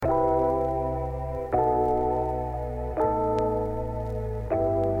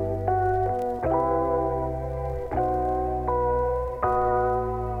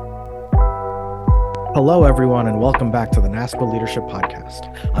Hello, everyone, and welcome back to the NASPA Leadership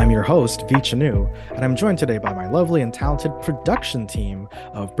Podcast. I'm your host, Chunoo, and I'm joined today by my lovely and talented production team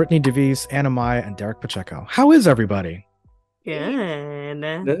of Brittany Devies, Maia, and Derrick Pacheco. How is everybody?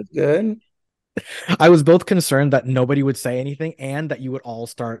 Good. Good. I was both concerned that nobody would say anything and that you would all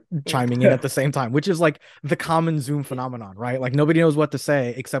start chiming in at the same time, which is like the common Zoom phenomenon, right? Like nobody knows what to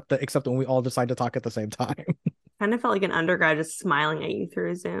say except when we all decide to talk at the same time. Kind of felt like an undergrad just smiling at you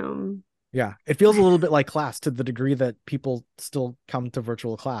through Zoom. Yeah, it feels a little bit like class to the degree that people still come to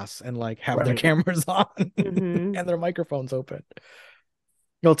virtual class and like have their cameras on and their microphones open.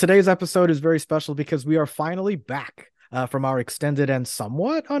 Well, today's episode is very special because we are finally back from our extended and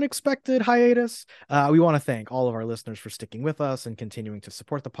somewhat unexpected hiatus. We want to thank all of our listeners for sticking with us and continuing to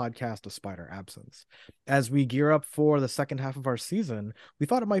support the podcast despite our absence. As we gear up for the second half of our season, we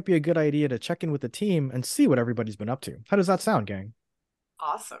thought it might be a good idea to check in with the team and see what everybody's been up to. How does that sound, gang?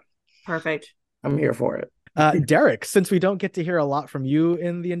 Awesome. Perfect. I'm here for it. Derrick, since we don't get to hear a lot from you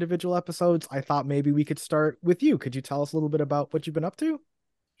in the individual episodes, I thought maybe we could start with you. Could you tell us a little bit about what you've been up to?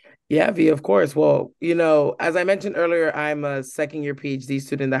 Yeah, V, of course. Well, as I mentioned earlier, I'm a second-year PhD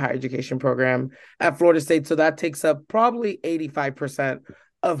student in the higher education program at Florida State. So that takes up probably 85%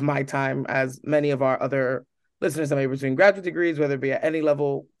 of my time, as many of our other listeners that may be pursuing graduate degrees, whether it be at any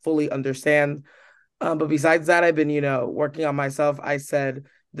level, fully understand. But besides that, I've been, working on myself. I said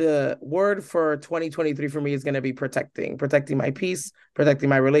the word for 2023 for me is going to be protecting my peace, protecting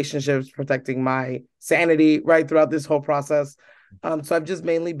my relationships, protecting my sanity right throughout this whole process. So I've just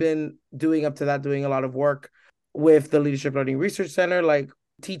mainly been doing a lot of work with the Leadership Learning Research Center, like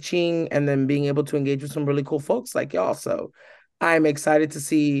teaching and then being able to engage with some really cool folks like y'all. So I'm excited to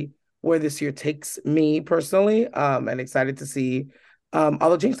see where this year takes me personally, and excited to see all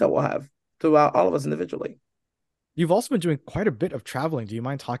the change that we'll have throughout all of us individually. You've also been doing quite a bit of traveling. Do you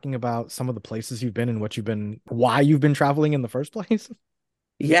mind talking about some of the places you've been and why you've been traveling in the first place?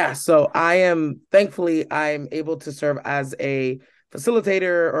 Yeah, so I'm able to serve as a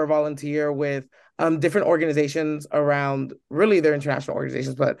facilitator or volunteer with different organizations around, really they're international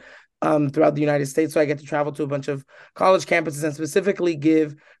organizations, but throughout the United States. So I get to travel to a bunch of college campuses and specifically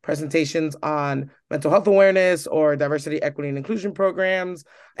give presentations on mental health awareness or diversity, equity, and inclusion programs,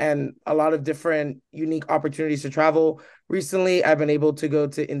 and a lot of different unique opportunities to travel. Recently, I've been able to go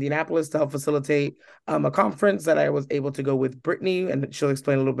to Indianapolis to help facilitate a conference that I was able to go with Brittany, and she'll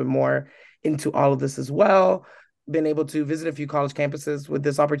explain a little bit more into all of this as well. Been able to visit a few college campuses with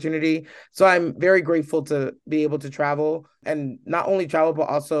this opportunity. So I'm very grateful to be able to travel, and not only travel, but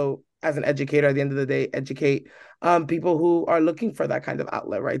also as an educator, at the end of the day, educate people who are looking for that kind of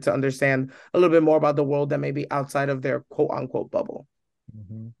outlet, right? To understand a little bit more about the world that may be outside of their quote unquote bubble.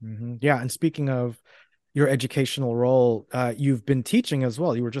 Yeah. And speaking of your educational role, you've been teaching as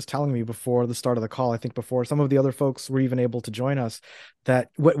well. You were just telling me before the start of the call, I think before some of the other folks were even able to join us, that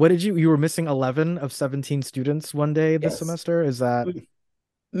what did you were missing 11 of 17 students one day this semester? Is that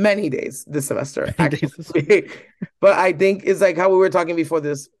many days this semester, actually? But I think it's like how we were talking before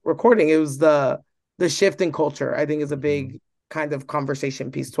this recording. It was the shift in culture, I think, is a big kind of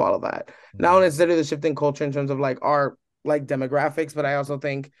conversation piece to all of that. Not only necessarily the shift in culture in terms of like our like demographics, but I also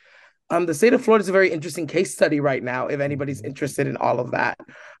think the state of Florida is a very interesting case study right now, if anybody's interested in all of that.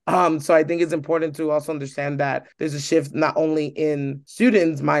 So I think it's important to also understand that there's a shift not only in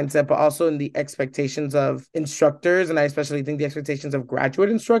students' mindset, but also in the expectations of instructors. And I especially think the expectations of graduate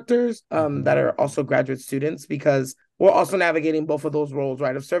instructors that are also graduate students, because we're also navigating both of those roles,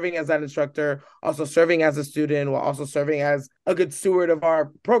 right? Of serving as that instructor, also serving as a student, while also serving as a good steward of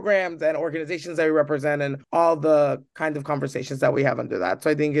our programs and organizations that we represent, and all the kind of conversations that we have under that. So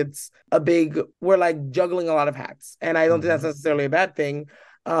I think we're like juggling a lot of hats. And I don't think that's necessarily a bad thing.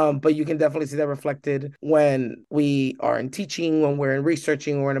 But you can definitely see that reflected when we are in teaching, when we're in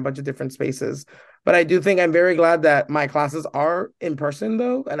researching, when we're in a bunch of different spaces. But I do think I'm very glad that my classes are in person,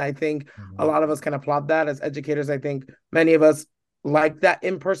 though. And I think a lot of us can applaud that as educators. I think many of us like that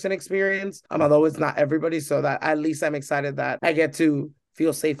in-person experience, although it's not everybody. So that at least I'm excited that I get to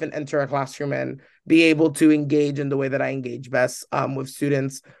feel safe and enter a classroom and be able to engage in the way that I engage best with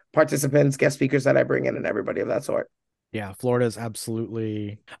students, participants, guest speakers that I bring in, and everybody of that sort. Yeah, Florida is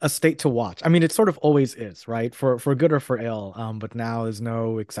absolutely a state to watch. I mean, it sort of always is, right? For good or for ill. But now is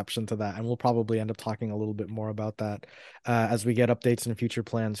no exception to that. And we'll probably end up talking a little bit more about that as we get updates and future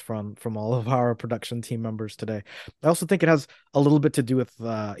plans from all of our production team members today. I also think it has a little bit to do with,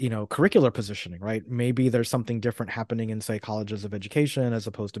 curricular positioning, right? Maybe there's something different happening in, say, colleges of education as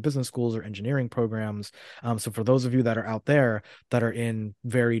opposed to business schools or engineering programs. So for those of you that are out there that are in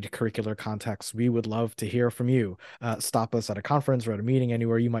varied curricular contexts, we would love to hear from you. stop us at a conference or at a meeting,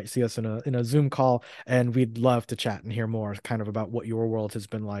 anywhere. You might see us in a Zoom call, and we'd love to chat and hear more kind of about what your world has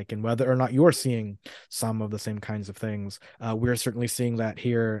been like and whether or not you're seeing some of the same kinds of things. We're certainly seeing that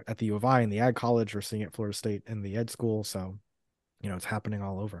here at the U of I in the Ag College. We're seeing it at Florida State in the Ed School. So, it's happening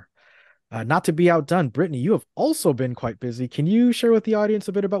all over. Not to be outdone, Brittany, you have also been quite busy. Can you share with the audience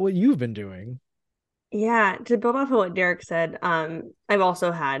a bit about what you've been doing? Yeah, to build off of what Derrick said, I've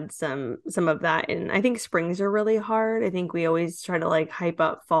also had some of that, and I think springs are really hard. I think we always try to like hype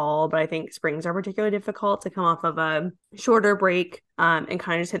up fall, but I think springs are particularly difficult to come off of a shorter break and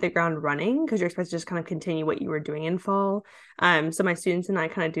kind of just hit the ground running, because you're expected to just kind of continue what you were doing in fall. So my students and I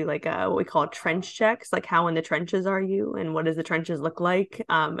kind of do like what we call trench checks, like how in the trenches are you, and what does the trenches look like,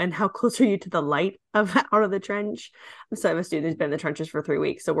 and how close are you to the light of out of the trench. So I have a student who's been in the trenches for 3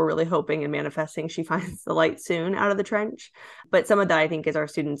 weeks, so we're really hoping and manifesting she finds the light soon out of the trench. But some of that I think is our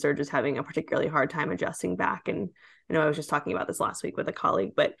students are just having a particularly hard time adjusting back. And I know I was just talking about this last week with a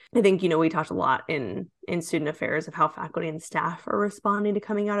colleague, but I think, we talked a lot in student affairs of how faculty and staff are responding to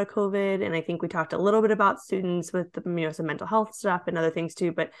coming out of COVID. And I think we talked a little bit about students with some mental health stuff and other things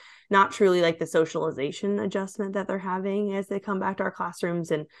too, but not truly like the socialization adjustment that they're having as they come back to our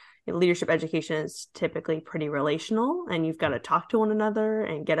classrooms. And leadership education is typically pretty relational, and you've got to talk to one another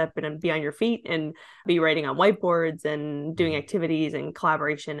and get up and be on your feet and be writing on whiteboards and doing activities and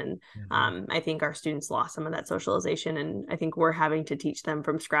collaboration. And I think our students lost some of that socialization, and I think we're having to teach them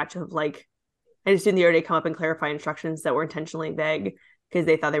from scratch of like, I just did the other day come up and clarify instructions that were intentionally vague because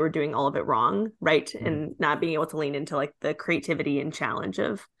they thought they were doing all of it wrong, right? And not being able to lean into like the creativity and challenge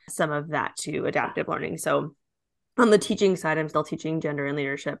of some of that to adaptive learning. So on the teaching side, I'm still teaching gender and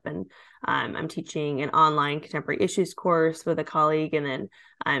leadership, and I'm teaching an online contemporary issues course with a colleague, and then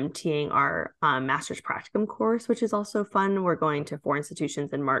I'm TAing our master's practicum course, which is also fun. We're going to 4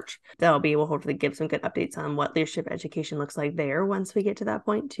 institutions in March. We'll hopefully give some good updates on what leadership education looks like there once we get to that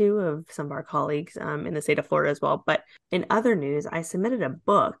point too, of some of our colleagues in the state of Florida as well. But in other news, I submitted a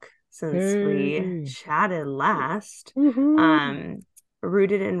book since we chatted last.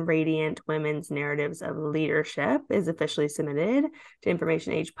 Rooted in Radiant Women's Narratives of Leadership is officially submitted to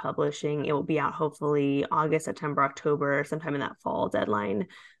Information Age Publishing. It will be out hopefully August, September, October, sometime in that fall deadline.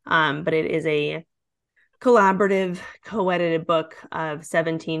 But it is a collaborative, co-edited book of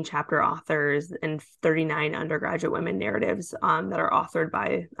 17 chapter authors and 39 undergraduate women narratives that are authored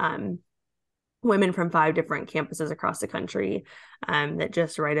by women from 5 different campuses across the country that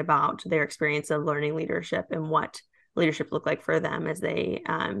just write about their experience of learning leadership and what leadership looked like for them as they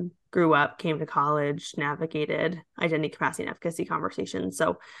grew up, came to college, navigated identity, capacity, and efficacy conversations.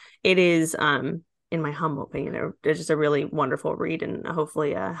 So it is, in my humble opinion, it's just a really wonderful read, and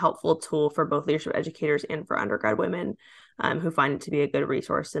hopefully a helpful tool for both leadership educators and for undergrad women who find it to be a good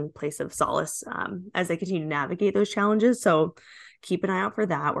resource and place of solace as they continue to navigate those challenges. So keep an eye out for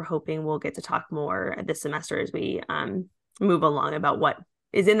that. We're hoping we'll get to talk more this semester as we move along about what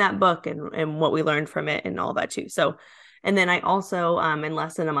is in that book and what we learned from it and all that too. So, and then I also, in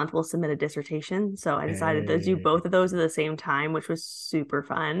less than a month, will submit a dissertation. So I decided to do both of those at the same time, which was super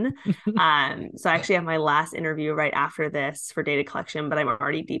fun. So I actually have my last interview right after this for data collection, but I'm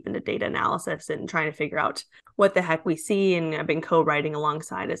already deep into data analysis and trying to figure out what the heck we see. And I've been co-writing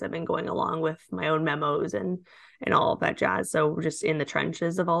alongside as I've been going along with my own memos and all of that jazz. So we're just in the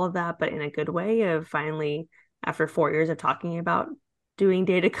trenches of all of that, but in a good way of finally, after 4 years of talking about doing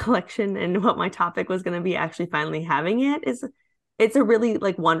data collection and what my topic was going to be, actually finally having it's a really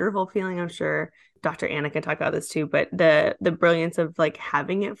like wonderful feeling. I'm sure Dr. Anna can talk about this too, but the brilliance of like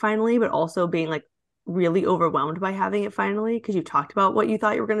having it finally, but also being like really overwhelmed by having it finally, because you talked about what you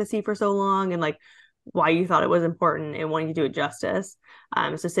thought you were going to see for so long and like why you thought it was important and wanting to do it justice.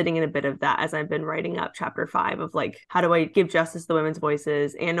 So sitting in a bit of that as I've been writing up chapter 5 of like, how do I give justice to the women's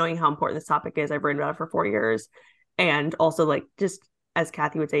voices, and knowing how important this topic is. I've written about it for 4 years, and also like just, as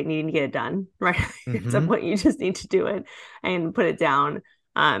Kathy would say, needing to get it done, right? At some point, you just need to do it and put it down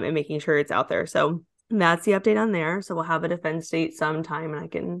and making sure it's out there. So that's the update on there. So we'll have a defense date sometime, and I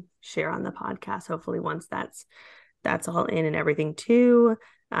can share on the podcast, hopefully once that's all in and everything too.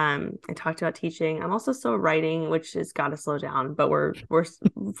 I talked about teaching. I'm also still writing, which has got to slow down, but we're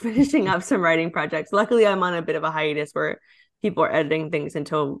finishing up some writing projects. Luckily, I'm on a bit of a hiatus where people are editing things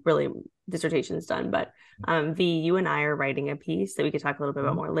until really dissertation's done. But you and I are writing a piece that we could talk a little bit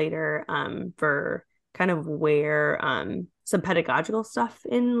about more later for kind of where some pedagogical stuff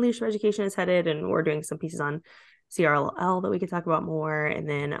in leadership education is headed. And we're doing some pieces on CRL that we could talk about more. And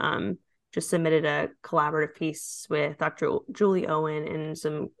then just submitted a collaborative piece with Dr. Julie Owen and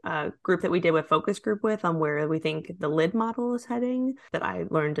some group that we did with focus group with on where we think the lid model is heading, that I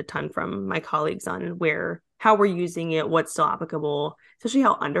learned a ton from my colleagues on how we're using it, what's still applicable, especially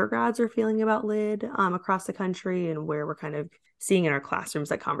how undergrads are feeling about lid across the country, and where we're kind of seeing in our classrooms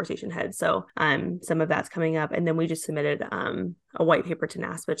that conversation head. So some of that's coming up. And then we just submitted a white paper to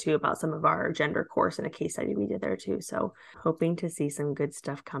NASPA too about some of our gender course and a case study we did there too. So hoping to see some good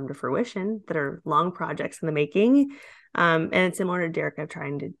stuff come to fruition that are long projects in the making. And it's similar to Derrick, I'm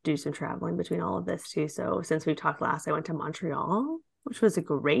trying to do some traveling between all of this too. So since we talked last, I went to Montreal, which was a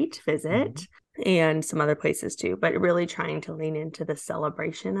great visit, and some other places too, but really trying to lean into the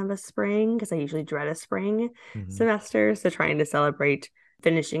celebration of a spring, because I usually dread a spring semester. So trying to celebrate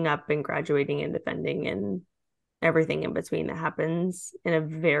finishing up and graduating and defending and everything in between that happens in a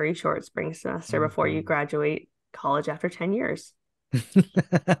very short spring semester before you graduate college after 10 years.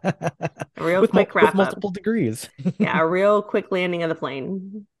 A real quick wrap with multiple degrees. Yeah, a real quick landing of the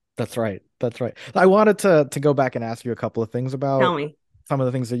plane. That's right. I wanted to go back and ask you a couple of things about Tell me some of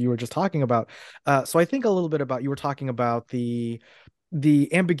the things that you were just talking about. So I think a little bit about, you were talking about the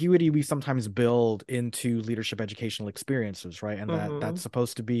ambiguity we sometimes build into leadership educational experiences, right? And that's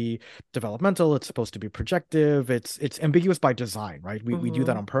supposed to be developmental, it's supposed to be projective, it's ambiguous by design, right? We do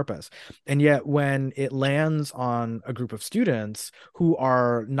that on purpose. And yet when it lands on a group of students who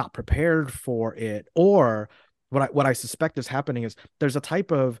are not prepared for it, or what I suspect is happening is there's a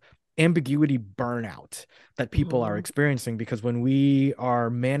type of ambiguity burnout that people are experiencing, because when we are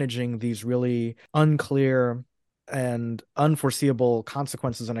managing these really unclear and unforeseeable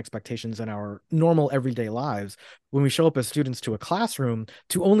consequences and expectations in our normal everyday lives, when we show up as students to a classroom,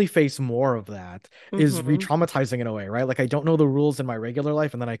 to only face more of that is re-traumatizing in a way, right? Like, I don't know the rules in my regular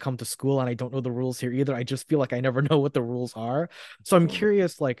life, and then I come to school and I don't know the rules here either. I just feel like I never know what the rules are. So I'm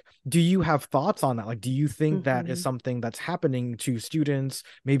curious, like, do you have thoughts on that? Like, do you think that is something that's happening to students,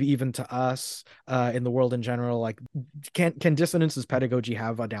 maybe even to us in the world in general? Like, can dissonances pedagogy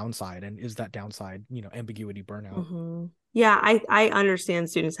have a downside? And is that downside, ambiguity burnout? Yeah, I understand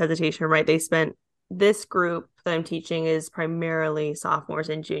students' hesitation, right? This group that I'm teaching is primarily sophomores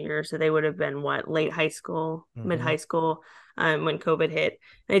and juniors. So they would have been late high school, mid high school, when COVID hit.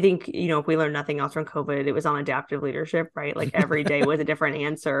 And I think, if we learned nothing else from COVID, it was on adaptive leadership, right? Like every day was a different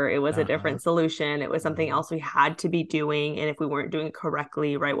answer. It was a different solution. It was something else we had to be doing. And if we weren't doing it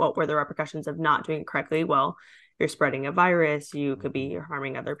correctly, right, what were the repercussions of not doing it correctly? Well, you're spreading a virus, you could be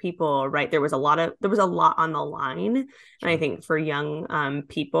harming other people, right? There was a lot on the line. And I think for young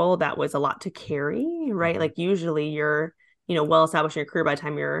people, that was a lot to carry, right? Like usually you're, well established in your career by the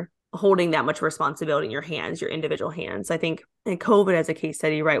time you're holding that much responsibility in your hands, your individual hands. I think in COVID as a case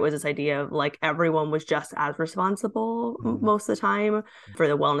study, right, was this idea of like everyone was just as responsible most of the time for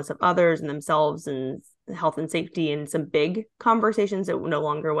the wellness of others and themselves and health and safety, and some big conversations. It no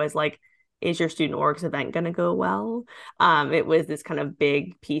longer was like, is your student orgs event going to go well? It was this kind of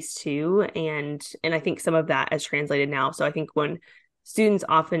big piece too. And I think some of that has translated now. So I think when students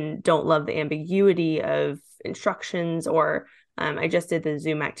often don't love the ambiguity of instructions, or I just did the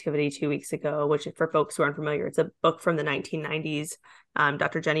Zoom activity 2 weeks ago, which for folks who aren't familiar, it's a book from the 1990s.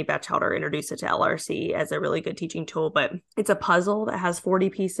 Dr. Jenny Batchelder introduced it to LRC as a really good teaching tool, but it's a puzzle that has 40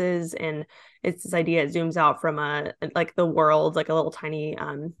 pieces, and it's this idea, it zooms out from the world, like a little tiny,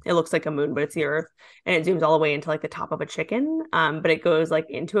 it looks like a moon, but it's the earth, and it zooms all the way into like the top of a chicken, but it goes like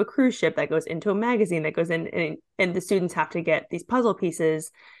into a cruise ship, that goes into a magazine, that goes in, and the students have to get these puzzle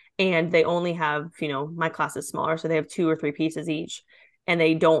pieces, and they only have, my class is smaller, so they have 2 or 3 pieces each, and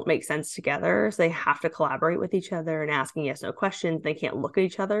they don't make sense together. So they have to collaborate with each other and asking yes, no questions. They can't look at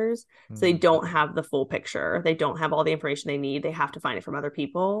each other's. So they don't have the full picture. They don't have all the information they need. They have to find it from other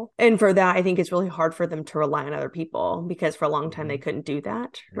people. And for that, I think it's really hard for them to rely on other people, because for a long time they couldn't do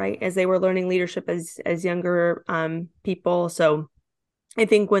that, right? As they were learning leadership as younger people. So I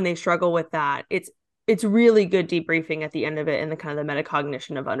think when they struggle with that, it's really good debriefing at the end of it, and the kind of the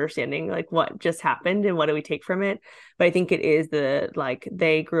metacognition of understanding like what just happened and what do we take from it. But I think it is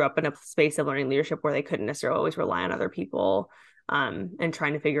they grew up in a space of learning leadership where they couldn't necessarily always rely on other people, and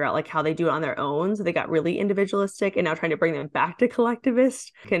trying to figure out like how they do it on their own. So they got really individualistic, and now trying to bring them back to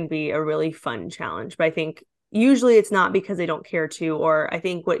collectivist can be a really fun challenge. But I think usually it's not because they don't care to, or I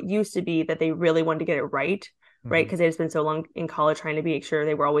think what used to be that they really wanted to get it right, because they had spent so long in college trying to make sure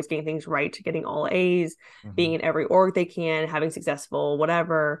they were always getting things right, getting all A's, being in every org they can, having successful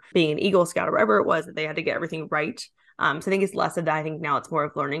whatever, being an Eagle Scout or whatever it was, that they had to get everything right. So I think it's less of that. I think now it's more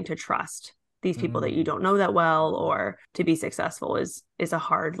of learning to trust these people that you don't know that well, or to be successful is a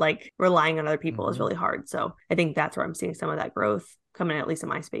hard, like relying on other people is really hard. So I think that's where I'm seeing some of that growth coming, at least in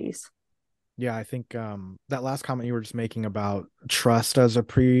my space. Yeah, I think that last comment you were just making about trust as a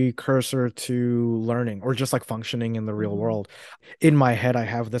precursor to learning or just like functioning in the real world. In my head, I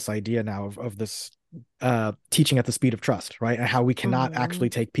have this idea now of this teaching at the speed of trust, right? And how we cannot actually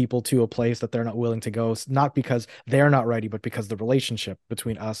take people to a place that they're not willing to go, not because they're not ready, but because the relationship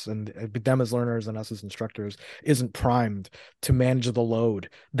between us and them as learners and us as instructors isn't primed to manage the load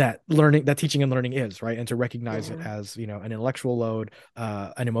that teaching and learning is, right? And to recognize it as, an intellectual load,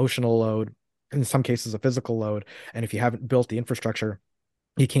 an emotional load, in some cases a physical load. And if you haven't built the infrastructure,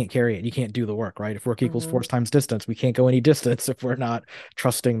 you can't carry it. You can't do the work, right? If work equals force times distance, we can't go any distance if we're not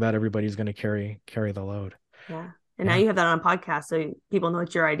trusting that everybody's going to carry the load. Yeah. And now you have that on a podcast, so people know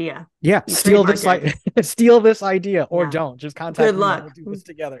it's your idea. Yeah, steal this idea, or don't. Just contact me. We'll do this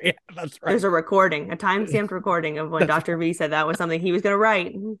together. Yeah, that's right. There's a recording, a time-stamped recording of when Dr. V said that was something he was going to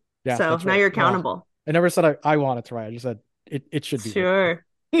write. Yeah, so now you're accountable. Well, I never said I wanted to write. I just said it should be. Sure.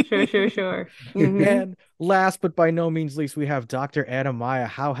 Sure. And last but by no means least, we have Dr. Anna Maia.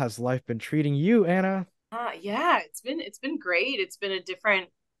 How has life been treating you, Anna? Yeah, it's been great. It's been a different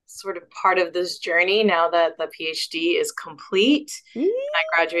sort of part of this journey now that the PhD is complete. I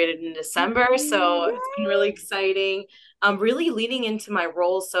graduated in December, so it's been really exciting. I'm really leaning into my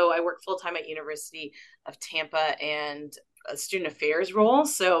role. So I work full-time at University of Tampa and a student affairs role.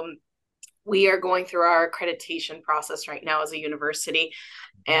 So we are going through our accreditation process right now as a university.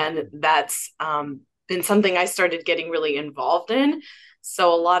 And that's been something I started getting really involved in.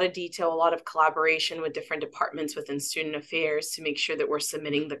 So a lot of detail, a lot of collaboration with different departments within student affairs to make sure that we're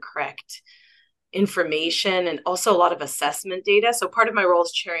submitting the correct information, and also a lot of assessment data. So part of my role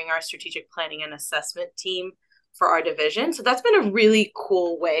is chairing our strategic planning and assessment team for our division. So that's been a really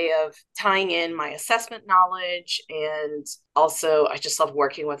cool way of tying in my assessment knowledge. And also I just love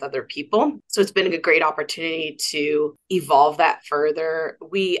working with other people. So it's been a great opportunity to evolve that further.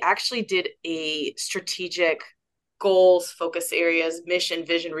 We actually did a strategic goals, focus areas, mission,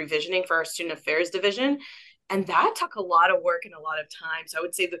 vision, revisioning for our student affairs division. And that took a lot of work and a lot of time. So I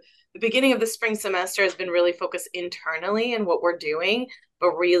would say the beginning of the spring semester has been really focused internally in what we're doing,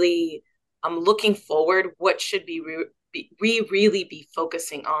 but really I'm looking forward, what should we really be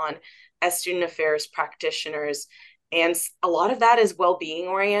focusing on as student affairs practitioners. And a lot of that is well-being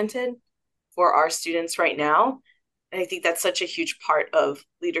oriented for our students right now. And I think that's such a huge part of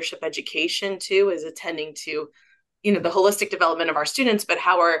leadership education too, is attending to, the holistic development of our students, but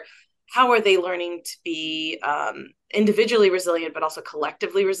how are they learning to be individually resilient, but also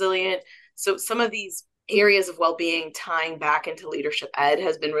collectively resilient. So some of these areas of well-being tying back into leadership ed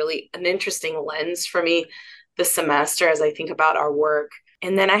has been really an interesting lens for me this semester as I think about our work.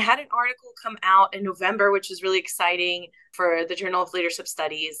 And then I had an article come out in November, which is really exciting, for the Journal of Leadership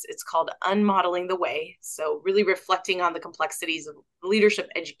Studies. It's called Unmodeling the Way. So really reflecting on the complexities of leadership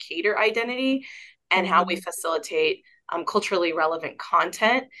educator identity and how we facilitate culturally relevant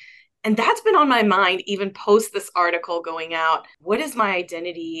content. And that's been on my mind even post this article going out. What is my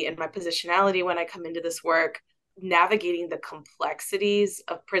identity and my positionality when I come into this work? Navigating the complexities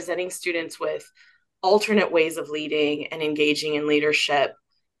of presenting students with alternate ways of leading and engaging in leadership,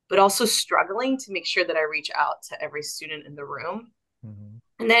 but also struggling to make sure that I reach out to every student in the room.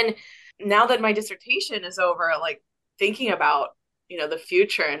 And then now that my dissertation is over, like thinking about, the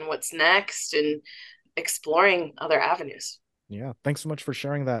future and what's next and exploring other avenues. Yeah, thanks so much for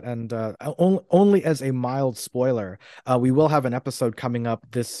sharing that. And only as a mild spoiler, we will have an episode coming up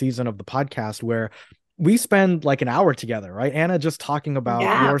this season of the podcast where we spend like an hour together, right, Anna, just talking about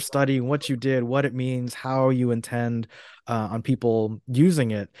your study, what you did, what it means, how you intend on people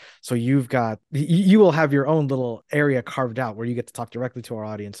using it. So you will have your own little area carved out where you get to talk directly to our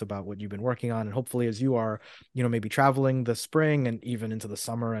audience about what you've been working on. And hopefully as you are, maybe traveling this spring and even into the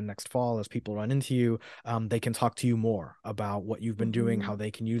summer and next fall, as people run into you, they can talk to you more about what you've been doing, how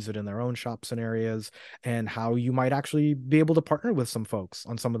they can use it in their own shops and areas, and how you might actually be able to partner with some folks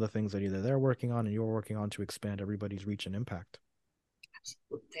on some of the things that either they're working on and you're working on to expand everybody's reach and impact.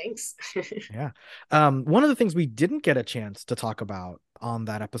 Thanks. Yeah. One of the things we didn't get a chance to talk about on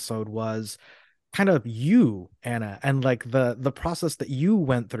that episode was kind of you, Anna, and like the process that you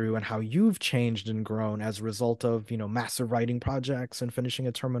went through and how you've changed and grown as a result of, massive writing projects and finishing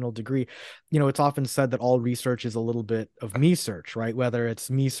a terminal degree. It's often said that all research is a little bit of me search, right? Whether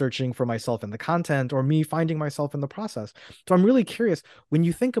it's me searching for myself in the content or me finding myself in the process. So I'm really curious, when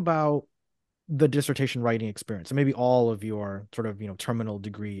you think about the dissertation writing experience and maybe all of your sort of, terminal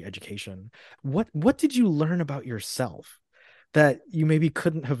degree education, what did you learn about yourself that you maybe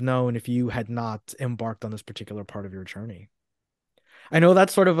couldn't have known if you had not embarked on this particular part of your journey? I know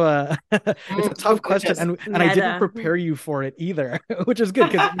that's sort of a it's a tough question, and I didn't Meta. prepare you for it either, which is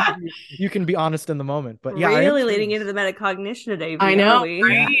good because you can be honest in the moment. But yeah, really leading into the metacognition today. I know,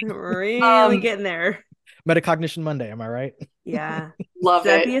 right? Yeah. Really getting there. Metacognition Monday, am I right? Yeah. Love Should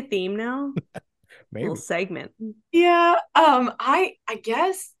that it. be a theme now? Maybe. Little segment. Yeah. I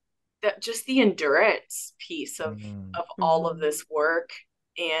guess that just the endurance piece of all of this work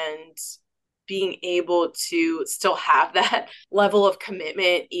and being able to still have that level of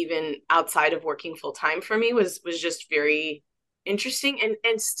commitment even outside of working full time for me was just very interesting,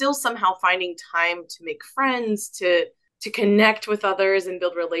 and still somehow finding time to make friends, to connect with others and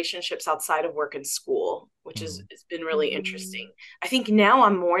build relationships outside of work and school, which has been really interesting. I think now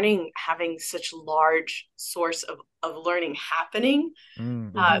I'm mourning having such large source of learning happening,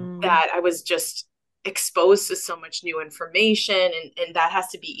 that I was just exposed to so much new information, and that has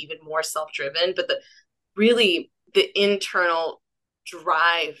to be even more self-driven. But the internal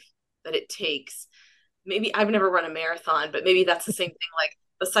drive that it takes, maybe I've never run a marathon, but maybe that's the same thing, like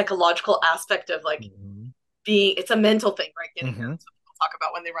the psychological aspect of like being, it's a mental thing, right? Getting there. That's what people talk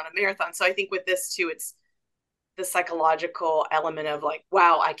about when they run a marathon. So I think with this too, it's the psychological element of like,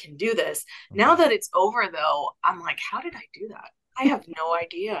 wow, I can do this. Now that it's over though, I'm like, how did I do that? I have no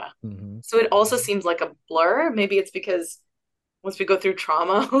idea. So it also seems like a blur. Maybe it's because once we go through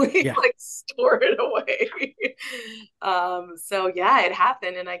trauma, we like store it away. So yeah, it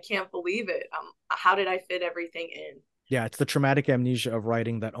happened and I can't believe it. How did I fit everything in? Yeah, it's the traumatic amnesia of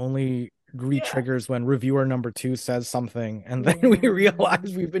writing that only re-triggers when reviewer number 2 says something, and then we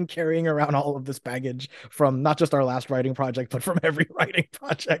realize we've been carrying around all of this baggage from not just our last writing project, but from every writing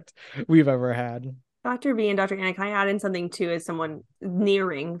project we've ever had. Dr. V and Dr. Anna, can I add in something too as someone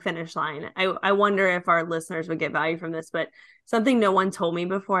nearing finish line? I wonder if our listeners would get value from this, but something no one told me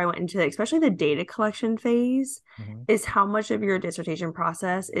before I went into especially the data collection phase is how much of your dissertation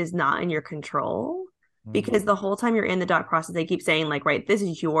process is not in your control. Because the whole time you're in the doc process, they keep saying like, right, this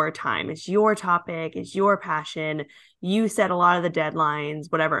is your time. It's your topic. It's your passion. You set a lot of the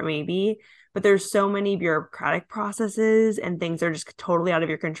deadlines, whatever it may be. But there's so many bureaucratic processes and things that are just totally out of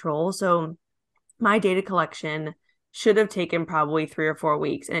your control. So my data collection should have taken probably 3 or 4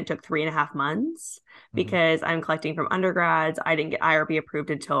 weeks, and it took 3.5 months because I'm collecting from undergrads. I didn't get IRB approved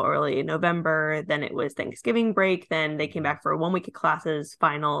until early November. Then it was Thanksgiving break. Then they came back for 1 week of classes,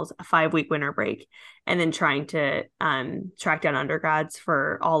 finals, a 5-week winter break, and then trying to track down undergrads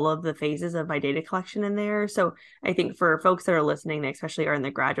for all of the phases of my data collection in there. So I think for folks that are listening, they especially are in the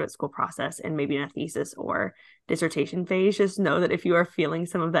graduate school process and maybe in a thesis or dissertation phase, just know that if you are feeling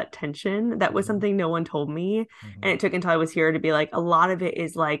some of that tension, that was something no one told me. And it took until I was here to be like, a lot of it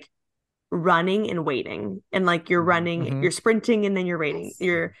is like running and waiting, and like you're running, you're sprinting, and then you're waiting,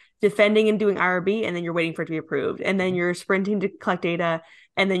 you're defending and doing IRB, and then you're waiting for it to be approved, and then you're sprinting to collect data,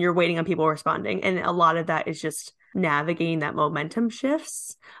 and then you're waiting on people responding. And a lot of that is just navigating that momentum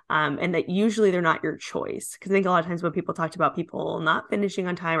shifts, and that usually they're not your choice, because I think a lot of times when people talked about people not finishing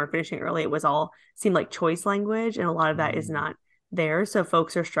on time or finishing early, it was all seemed like choice language, and a lot of that is not there. So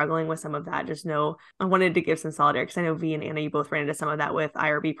folks are struggling with some of that. Just know I wanted to give some solidarity, because I know V and Anna, you both ran into some of that with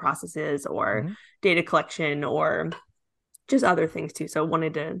IRB processes or data collection or just other things too. So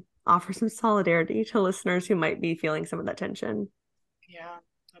wanted to offer some solidarity to listeners who might be feeling some of that tension. Yeah,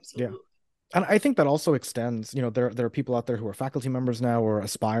 absolutely. Yeah. And I think that also extends, there are people out there who are faculty members now or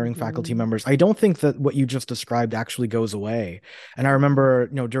aspiring faculty members. I don't think that what you just described actually goes away. And I remember,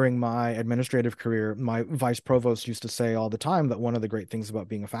 during my administrative career, my vice provost used to say all the time that one of the great things about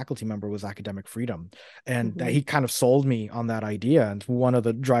being a faculty member was academic freedom. And that he kind of sold me on that idea. And one of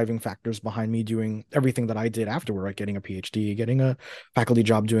the driving factors behind me doing everything that I did afterward, like getting a PhD, getting a faculty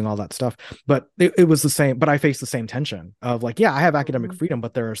job, doing all that stuff. But it was the same, but I faced the same tension of like, yeah, I have academic freedom,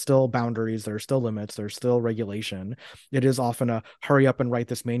 but there are still boundaries. There are still limits. There's still regulation. It is often a hurry up and write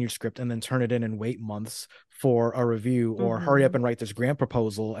this manuscript and then turn it in and wait months for a review, or hurry up and write this grant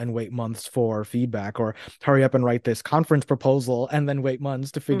proposal and wait months for feedback, or hurry up and write this conference proposal and then wait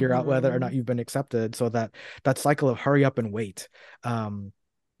months to figure out whether or not you've been accepted. So that cycle of hurry up and wait,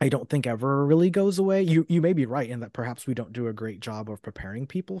 I don't think ever really goes away. You may be right in that perhaps we don't do a great job of preparing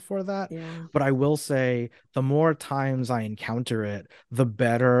people for that. But I will say the more times I encounter it, the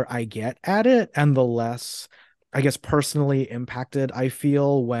better I get at it, and the less, I guess, personally impacted I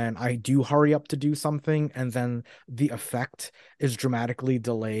feel when I do hurry up to do something and then the effect is dramatically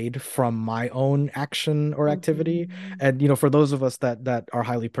delayed from my own action or activity. And for those of us that are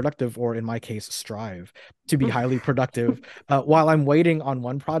highly productive, or in my case strive to be highly productive, while I'm waiting on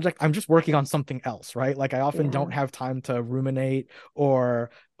one project, I'm just working on something else, right? Like I often don't have time to ruminate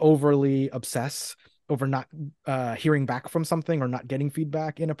or overly obsess over not hearing back from something or not getting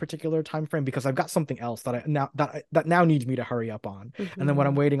feedback in a particular time frame because I've got something else that now needs me to hurry up on. And then when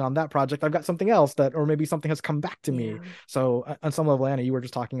I'm waiting on that project, I've got something else or maybe something has come back to me. So on some level, Anna, you were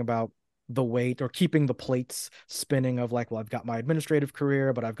just talking about the weight or keeping the plates spinning of like, well, I've got my administrative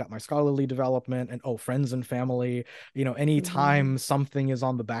career, but I've got my scholarly development and friends and family. Anytime something is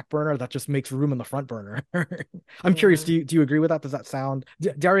on the back burner, that just makes room in the front burner. I'm curious, do you agree with that? Does that sound?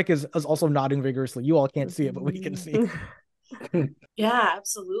 Derrick is also nodding vigorously. You all can't see it, but we can see. Yeah,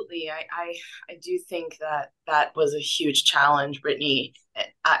 absolutely. I do think that was a huge challenge, Brittany.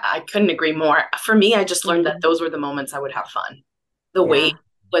 I couldn't agree more. For me, I just learned that those were the moments I would have fun. The weight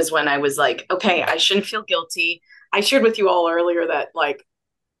was when I was like, okay, I shouldn't feel guilty. I shared with you all earlier that like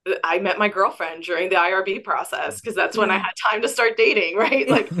I met my girlfriend during the IRB process because that's when I had time to start dating, right?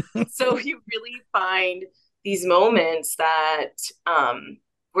 Like, so you really find these moments that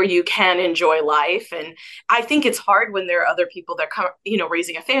where you can enjoy life. And I think it's hard when there are other people that come,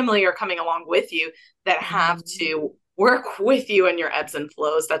 raising a family or coming along with you that have to work with you in your ebbs and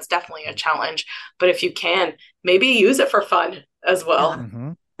flows. That's definitely a challenge. But if you can, maybe use it for fun as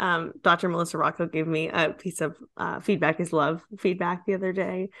well. Dr. Melissa Rocco gave me a piece of feedback is love feedback the other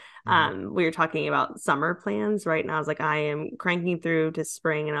day. We were talking about summer plans, right? And I was like, I am cranking through to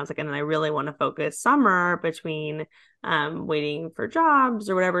spring. And I was like, and I really want to focus summer between waiting for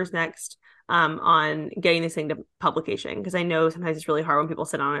jobs or whatever's next on getting this thing to publication. Because I know sometimes it's really hard when people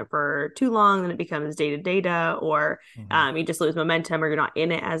sit on it for too long and it becomes data, or you just lose momentum or you're not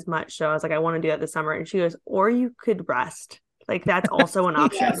in it as much. So I was like, I want to do that this summer. And she goes, or you could rest. Like that's also an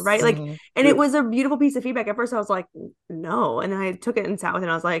option, right? Like, and it was a beautiful piece of feedback. At first I was like, no. And then I took it and sat with it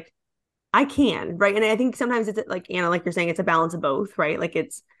and I was like, I can, right? And I think sometimes it's like, Anna, like you're saying, it's a balance of both, right? Like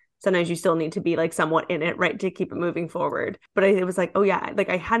sometimes you still need to be like somewhat in it, right? To keep it moving forward. But it was like, oh yeah, like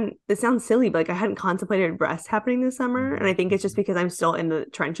it sounds silly, but like I hadn't contemplated rest happening this summer. And I think it's just because I'm still in the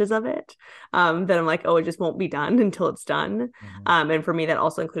trenches of it, that I'm like, oh, it just won't be done until it's done. And for me, that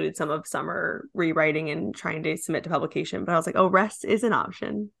also included some of summer rewriting and trying to submit to publication. But I was like, oh, rest is an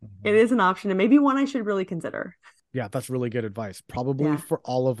option. It is an option. And maybe one I should really consider. Yeah, that's really good advice. Probably for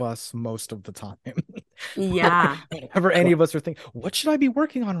all of us most of the time. Whenever any of us are thinking, what should I be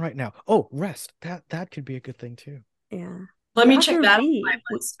working on right now? Oh, rest. That could be a good thing too. Yeah. Let me check that on my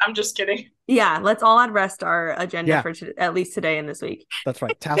list. I'm just kidding. Yeah, let's all add rest our agenda for at least today and this week. That's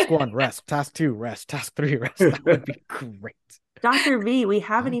right. Task 1, rest. Task 2, rest. Task 3, rest. That would be great. Dr. V, we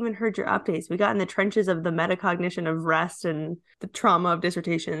haven't even heard your updates. We got in the trenches of the metacognition of rest and the trauma of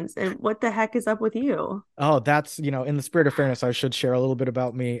dissertations. And what the heck is up with you? Oh, that's, in the spirit of fairness, I should share a little bit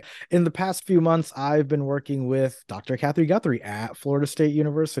about me. In the past few months, I've been working with Dr. Kathy Guthrie at Florida State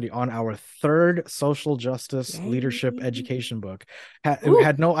University on our 3rd social justice leadership education book.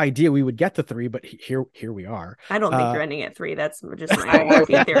 Had no idea we would get to 3, but here we are. I don't think you're ending at 3. That's just my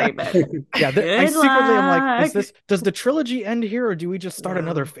working theory. But I secretly am like, does the trilogy end here, or do we just start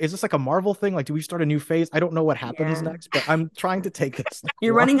another? Is this like a Marvel thing? Like, do we start a new phase? I don't know what happens next, but I'm trying to take this.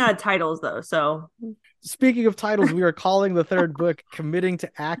 You're running out of titles though, so. Speaking of titles, we are calling the 3rd book Committing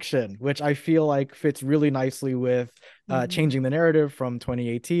to Action, which I feel like fits really nicely with changing the narrative from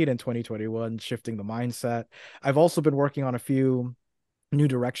 2018 and 2021, shifting the mindset. I've also been working on a few new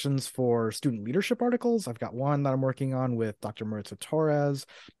directions for student leadership articles. I've got one that I'm working on with Dr. Maritza Torres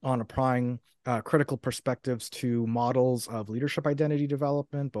on applying critical perspectives to models of leadership identity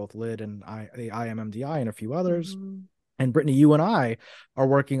development, both LID and the IMMDI and a few others. And Brittany, you and I are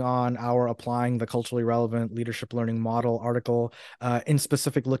working on our Applying the Culturally Relevant Leadership Learning Model article, in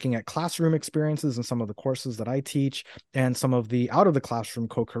specific looking at classroom experiences and some of the courses that I teach and some of the out of the classroom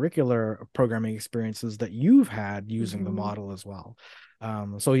co-curricular programming experiences that you've had using the model as well.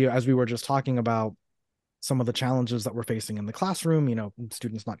 So as we were just talking about some of the challenges that we're facing in the classroom,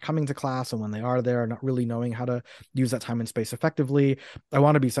 students not coming to class, and when they are there, not really knowing how to use that time and space effectively. I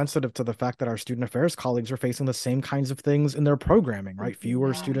want to be sensitive to the fact that our student affairs colleagues are facing the same kinds of things in their programming, right?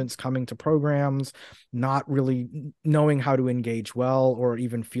 Fewer students coming to programs, not really knowing how to engage well, or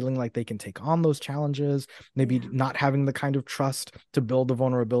even feeling like they can take on those challenges, maybe not having the kind of trust to build the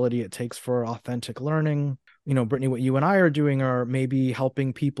vulnerability it takes for authentic learning. Brittany, what you and I are doing are maybe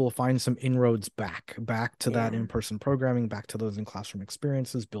helping people find some inroads back to that in-person programming, back to those in-classroom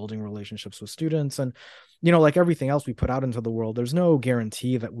experiences, building relationships with students. And, like everything else we put out into the world, there's no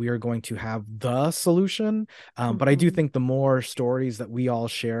guarantee that we are going to have the solution. But I do think the more stories that we all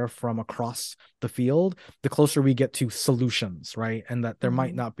share from across the field, the closer we get to solutions, right? And that there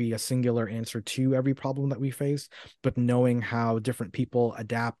might not be a singular answer to every problem that we face, but knowing how different people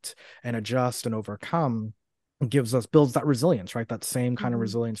adapt and adjust and overcome builds that resilience, right? That same kind of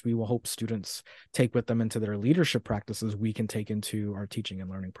resilience we will hope students take with them into their leadership practices, we can take into our teaching and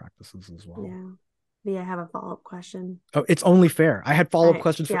learning practices as well. I have a follow-up question. Oh, it's only fair. I had follow-up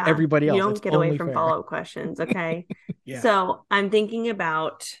questions for everybody else. You don't get away from follow-up questions. Okay. So I'm thinking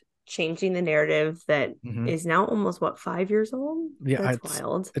about changing the narrative that is now almost 5 years old. Yeah, that's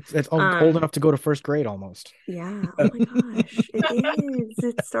wild. It's old enough to go to first grade almost. Yeah. Oh my gosh, it is.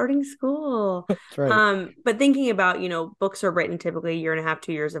 It's starting school. That's right. But thinking about, books are written typically 1.5 years,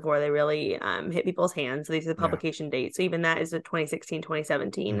 2 years before they really hit people's hands. So these are the publication dates. So even that is 2016,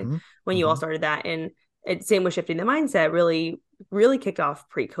 2017 when you all started that, and same with shifting the mindset really kicked off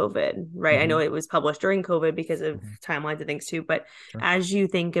pre-COVID, right? I know it was published during COVID because of timelines and things too, but as you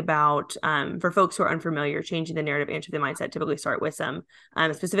think about, for folks who are unfamiliar, changing the narrative and the mindset typically start with some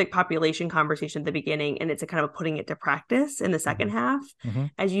specific population conversation at the beginning, and it's a kind of putting it to practice in the second half.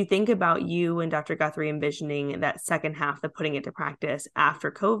 As you think about you and Dr. Guthrie envisioning that second half, the putting it to practice after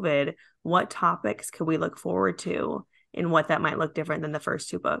COVID, what topics could we look forward to and what that might look different than the first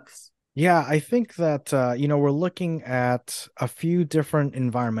 2 books? Yeah, I think that, we're looking at a few different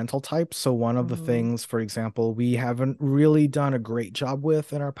environmental types. So one of the things, for example, we haven't really done a great job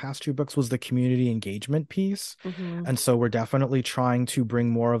with in our past 2 books was the community engagement piece. And so we're definitely trying to bring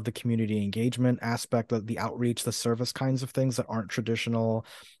more of the community engagement aspect of the outreach, the service kinds of things that aren't traditional,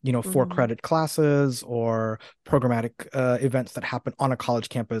 4-credit classes or programmatic events that happen on a college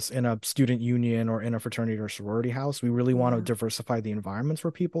campus in a student union or in a fraternity or sorority house. We really want to diversify the environments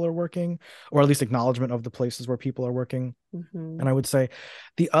where people are working, or at least acknowledgement of the places where people are working. And I would say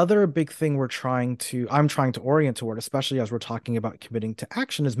the other big thing I'm trying to orient toward, especially as we're talking about committing to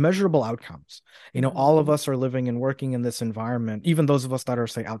action, is measurable outcomes. All of us are living and working in this environment, even those of us that are,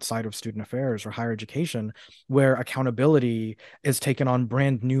 say, outside of student affairs or higher education, where accountability is taken on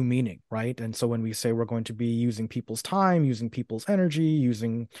brand new meaning, right? And so when we say we're going to be using people's time, using people's energy,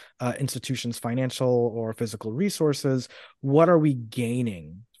 using institutions' financial or physical resources, what are we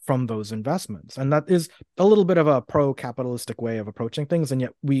gaining from those investments? And that is a little bit of a pro-capitalistic way of approaching things, and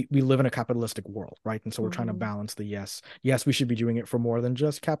yet we live in a capitalistic world, right? And so we're trying to balance the yes, we should be doing it for more than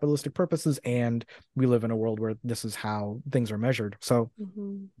just capitalistic purposes, and we live in a world where this is how things are measured. So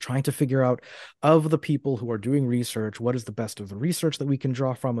trying to figure out, of the people who are doing research, what is the best of the research that we can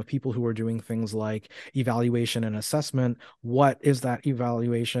draw from, of people who are doing things like evaluation and assessment, what is that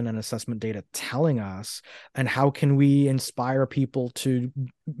evaluation and assessment data telling us, and how can we inspire people to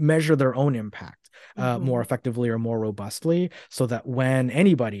measure their own impact more effectively or more robustly, so that when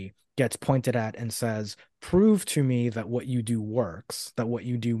anybody gets pointed at and says, prove to me that what you do works, that what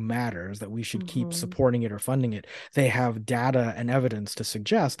you do matters, that we should keep supporting it or funding it, they have data and evidence to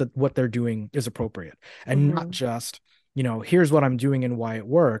suggest that what they're doing is appropriate, and not just, here's what I'm doing and why it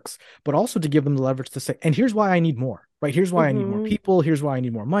works, but also to give them the leverage to say, and here's why I need more, right? Here's why I need more people. Here's why I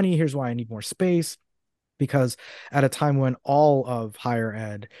need more money. Here's why I need more space. Because at a time when all of higher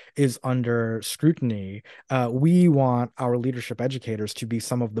ed is under scrutiny, we want our leadership educators to be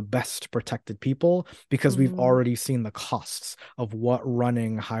some of the best protected people, because we've already seen the costs of what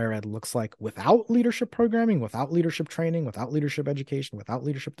running higher ed looks like without leadership programming, without leadership training, without leadership education, without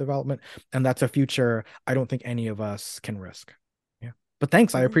leadership development. And that's a future I don't think any of us can risk. But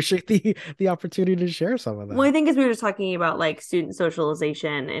thanks, I appreciate the opportunity to share some of that. Well, I think as we were just talking about like student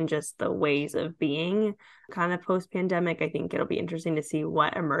socialization and just the ways of being kind of post-pandemic, I think it'll be interesting to see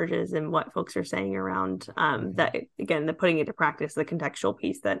what emerges and what folks are saying around that, again, the putting it to practice, the contextual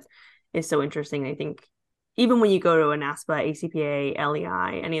piece that is so interesting. I think even when you go to a NASPA, ACPA,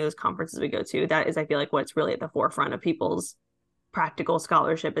 LEI, any of those conferences we go to, that is, I feel like, what's really at the forefront of people's practical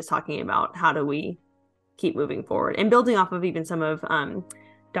scholarship, is talking about how do we keep moving forward, and building off of even some of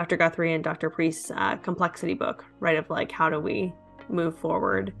Dr. Guthrie and Dr. Priest's complexity book, right? Of like, how do we move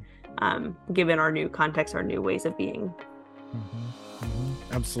forward given our new context, our new ways of being.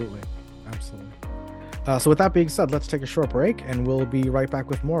 Absolutely. So with that being said, let's take a short break, and we'll be right back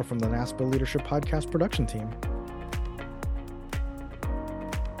with more from the NASPA Leadership Podcast production team.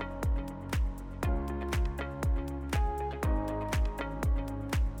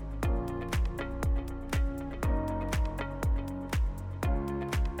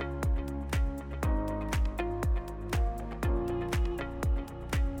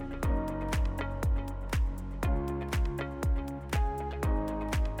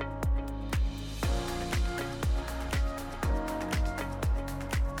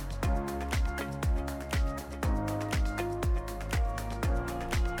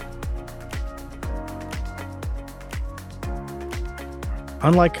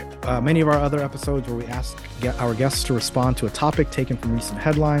 Unlike many of our other episodes where we ask our guests to respond to a topic taken from recent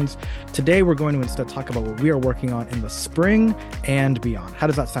headlines, today we're going to instead talk about what we are working on in the spring and beyond. How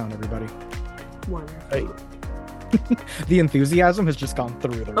does that sound, everybody? Wonderful. The enthusiasm has just gone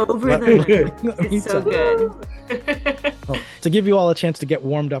through the roof. Over the moon. It's so good. Well, to give you all a chance to get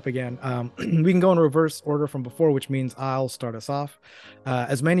warmed up again, we can go in reverse order from before, which means I'll start us off.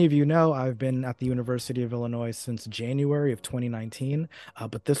 As many of you know, I've been at the University of Illinois since January of 2019,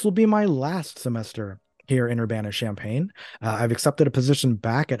 but this will be my last semester here in Urbana-Champaign. I've accepted a position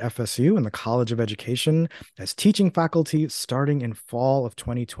back at FSU in the College of Education as teaching faculty starting in fall of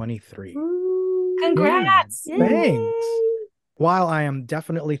 2023. Congrats! Yeah, thanks. While I am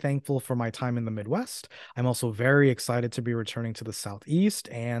definitely thankful for my time in the Midwest, I'm also very excited to be returning to the Southeast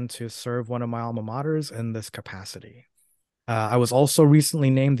and to serve one of my alma maters in this capacity. I was also recently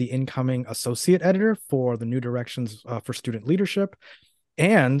named the incoming associate editor for the New Directions for Student Leadership.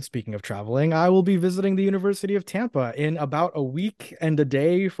 And speaking of traveling, I will be visiting the University of Tampa in about a week and a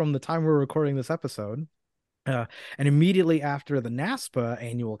day from the time we're recording this episode. And immediately after the NASPA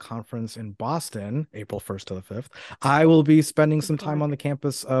annual conference in Boston, April 1st to the 5th, I will be spending some time on the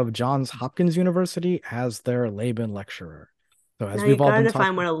campus of Johns Hopkins University as their Laban lecturer. So as now we've you all gotta been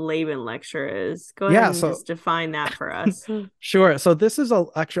define what a Laban lecture is. Go ahead and just define that for us. Sure. So this is an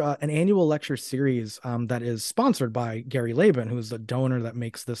annual lecture series that is sponsored by Gary Laban, who's the donor that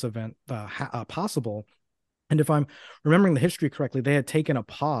makes this event possible. And if I'm remembering the history correctly, they had taken a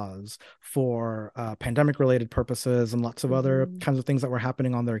pause for pandemic-related purposes and lots of other kinds of things that were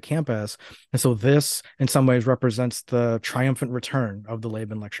happening on their campus. And so this, in some ways, represents the triumphant return of the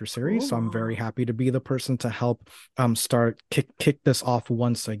Laban Lecture Series. Ooh. So I'm very happy to be the person to help kick this off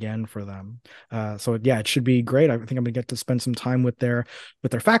once again for them. So yeah, it should be great. I think I'm going to get to spend some time with their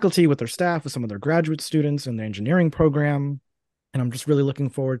faculty, with their staff, with some of their graduate students in the engineering program. And I'm just really looking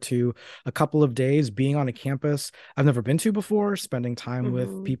forward to a couple of days being on a campus I've never been to before, spending time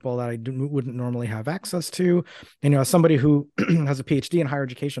with people that I wouldn't normally have access to. And, as somebody who has a PhD in higher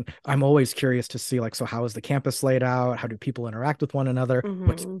education, I'm always curious to see, so how is the campus laid out? How do people interact with one another?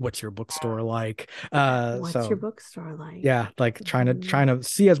 What's your bookstore like? What's your bookstore like? Yeah, trying to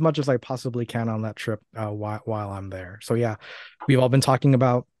see as much as I possibly can on that trip while I'm there. So yeah, we've all been talking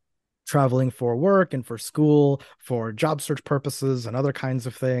about traveling for work and for school, for job search purposes and other kinds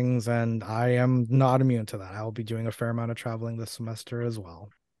of things. And I am not immune to that. I'll be doing a fair amount of traveling this semester as well.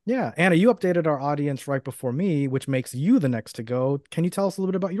 Yeah. Anna, you updated our audience right before me, which makes you the next to go. Can you tell us a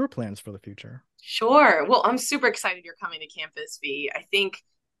little bit about your plans for the future? Sure. Well, I'm super excited you're coming to campus, V. I think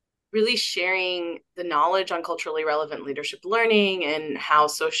really sharing the knowledge on culturally relevant leadership learning and how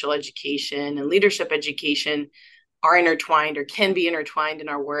social education and leadership education are intertwined or can be intertwined in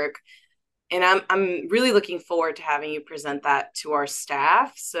our work. And I'm really looking forward to having you present that to our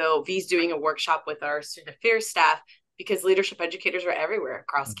staff. So V's doing a workshop with our student affairs staff because leadership educators are everywhere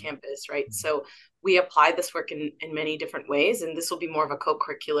across campus, right? So we apply this work in many different ways, and this will be more of a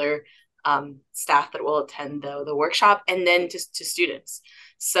co-curricular staff that will attend the workshop and then to students.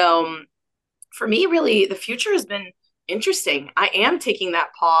 So for me, really, the future has been interesting. I am taking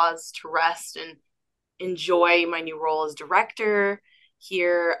that pause to rest and enjoy my new role as director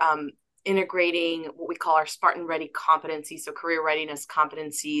here, integrating what we call our Spartan Ready competencies, so career readiness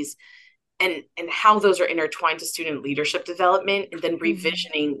competencies, and how those are intertwined to student leadership development, and then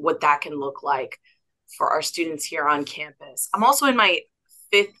revisioning what that can look like for our students here on campus. I'm also in my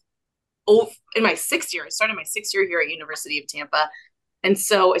sixth year. I started my 6th year here at University of Tampa. And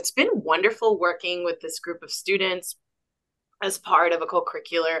so it's been wonderful working with this group of students as part of a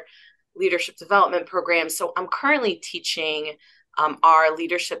co-curricular leadership development program. So I'm currently teaching our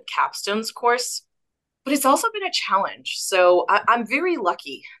leadership capstones course, but it's also been a challenge. So I'm very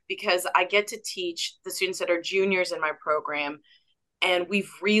lucky because I get to teach the students that are juniors in my program, and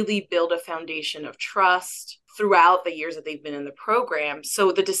we've really built a foundation of trust throughout the years that they've been in the program.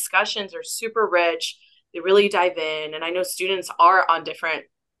 So the discussions are super rich. They really dive in, and I know students are on different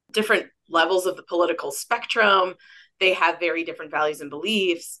levels of the political spectrum. They have very different values and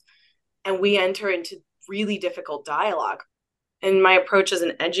beliefs. And we enter into really difficult dialogue. And my approach as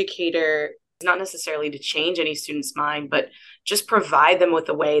an educator is not necessarily to change any student's mind, but just provide them with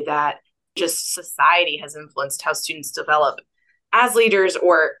a way that just society has influenced how students develop as leaders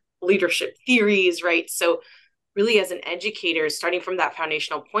or leadership theories, right? So really as an educator, starting from that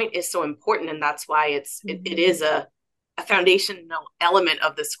foundational point is so important. And that's why it is a foundational element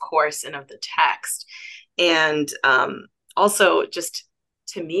of this course and of the text. And also just,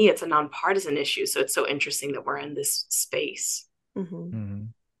 to me, it's a nonpartisan issue. So it's so interesting that we're in this space.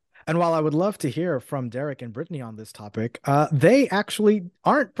 And while I would love to hear from Derrick and Brittany on this topic, they actually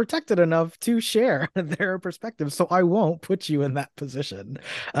aren't protected enough to share their perspectives, so I won't put you in that position.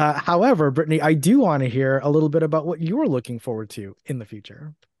 However, Brittany, I do want to hear a little bit about what you're looking forward to in the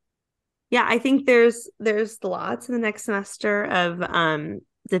future. Yeah, I think there's lots in the next semester of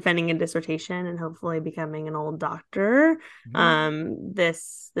defending a dissertation and hopefully becoming an old doctor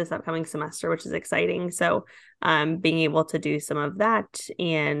this upcoming semester, which is exciting. So being able to do some of that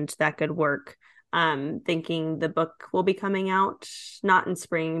and that good work. Thinking the book will be coming out not in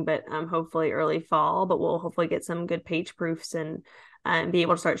spring, but hopefully early fall, but we'll hopefully get some good page proofs and be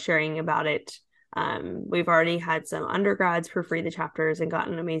able to start sharing about it. We've already had some undergrads proofread the chapters and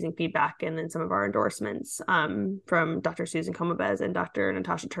gotten amazing feedback, and then some of our endorsements from Dr. Susan Comabez and Dr.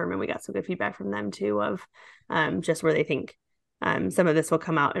 Natasha Turman. We got some good feedback from them too of just where they think some of this will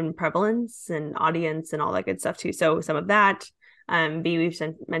come out in prevalence and audience and all that good stuff too. So some of that, we've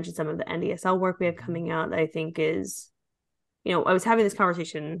mentioned some of the NDSL work we have coming out that I think is, I was having this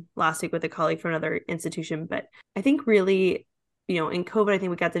conversation last week with a colleague from another institution, but I think really, in COVID, I think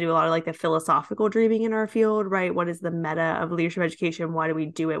we got to do a lot of like the philosophical dreaming in our field, right? What is the meta of leadership education? Why do we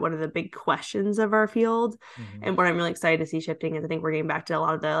do it? What are the big questions of our field? Mm-hmm. And what I'm really excited to see shifting is I think we're getting back to a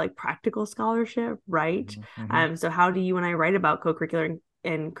lot of the like practical scholarship, right? Mm-hmm. So how do you and I write about co-curricular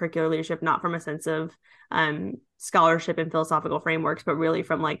and curricular leadership, not from a sense of scholarship and philosophical frameworks, but really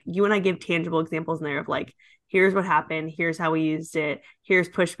from like you and I give tangible examples in there of like, here's what happened, here's how we used it, here's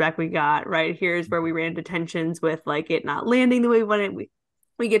pushback we got, right? Here's where we ran into tensions with like it not landing the way we wanted.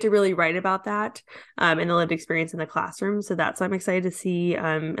 We get to really write about that and the lived experience in the classroom. So that's what I'm excited to see.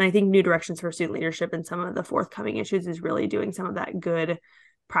 And I think New Directions for Student Leadership and some of the forthcoming issues is really doing some of that good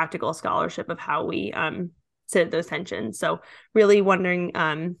practical scholarship of how we sit those tensions. So really wondering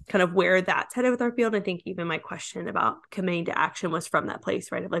kind of where that's headed with our field. I think even my question about committing to action was from that place,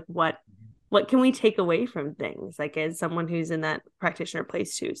 right? Of like, what can we take away from things, like as someone who's in that practitioner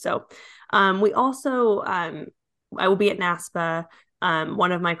place too. So we also, I will be at NASPA.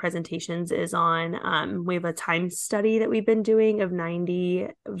 One of my presentations is on, we have a time study that we've been doing of 90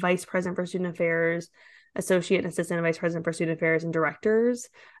 vice president for student affairs, associate and assistant vice president for student affairs, and directors.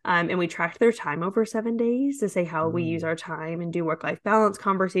 And we tracked their time over 7 days to say how we use our time and do work-life balance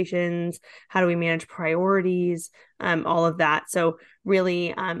conversations. How do we manage priorities? All of that. So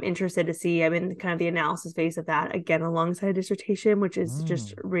really interested to see, I'm in kind of the analysis phase of that again, alongside a dissertation, which is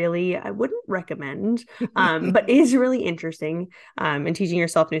just really, I wouldn't recommend, but is really interesting and teaching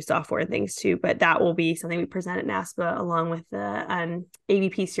yourself new software and things too. But that will be something we present at NASPA along with the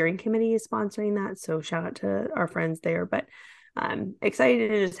AVP steering committee is sponsoring that. So shout out to our friends there, but excited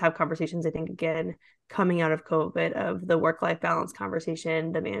to just have conversations, I think, again, coming out of COVID of the work-life balance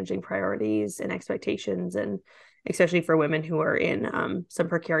conversation, the managing priorities and expectations, and especially for women who are in some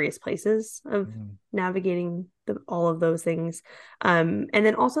precarious places of navigating all of those things. And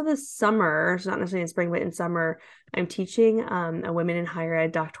then also this summer, so not necessarily in spring, but in summer, I'm teaching a women in higher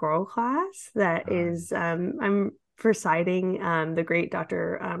ed doctoral class that is, I'm presiding the great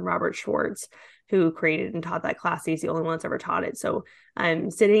Dr. Robert Schwartz, who created and taught that class. He's the only one that's ever taught it. So I'm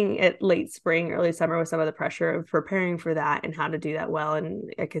sitting at late spring, early summer with some of the pressure of preparing for that and how to do that well.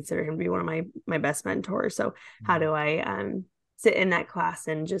 And I consider him to be one of my best mentors. So how do I sit in that class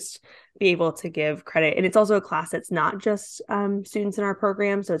and just be able to give credit? And it's also a class that's not just students in our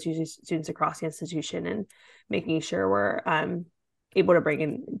program. So it's usually students across the institution, and making sure we're able to bring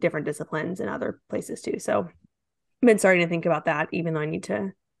in different disciplines and other places too. So I've been starting to think about that, even though I need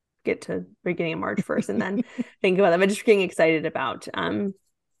to get to beginning of March first and then think about that. But just getting excited about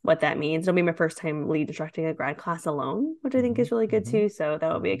what that means. It'll be my first time lead instructing a grad class alone, which I think is really good too. So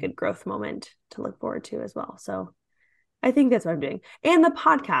that will be a good growth moment to look forward to as well. So I think that's what I'm doing. And the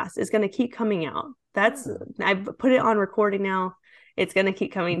podcast is going to keep coming out. I've put it on recording now. It's going to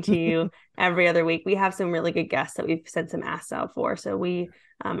keep coming to you every other week. We have some really good guests that we've sent some asks out for. So we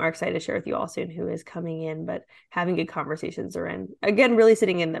are excited to share with you all soon who is coming in, but having good conversations around, again, really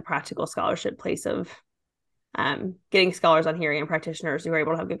sitting in the practical scholarship place of getting scholars on here and practitioners who are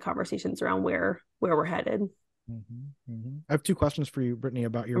able to have good conversations around where we're headed. I have two questions for you, Brittany,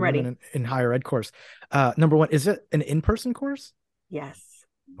 about your women in higher ed course. Number one, is it an in-person course? Yes.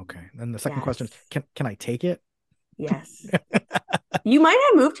 Okay. And the second question is, can I take it? Yes. You might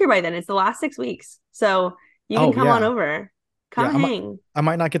have moved here by then. It's the last 6 weeks. So you can come on over. Hang. I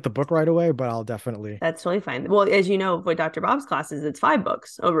might not get the book right away, but I'll definitely. That's totally fine. Well, as you know, with Dr. Bob's classes, it's 5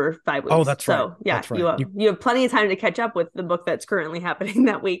 books over 5 weeks. Oh, that's right. So yeah, that's right. You have plenty of time to catch up with the book that's currently happening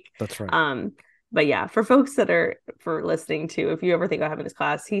that week. That's right. But yeah, for folks that are for listening to, if you ever think about having this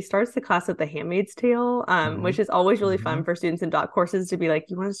class, he starts the class with The Handmaid's Tale, which is always really fun for students in doc courses to be like,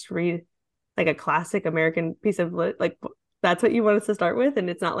 you want us to read like a classic American piece of like that's what you want us to start with, and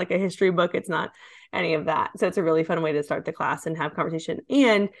it's not like a history book, it's not any of that. So it's a really fun way to start the class and have conversation.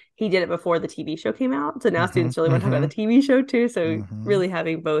 And he did it before the TV show came out, so now students really want to talk about the TV show too, so really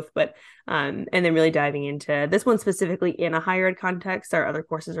having both. But and then really diving into this one specifically in a higher ed context. Our other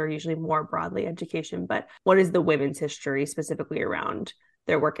courses are usually more broadly education, but what is the women's history specifically around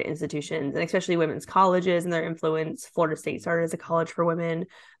their work at institutions, and especially women's colleges and their influence. Florida State started as a college for women.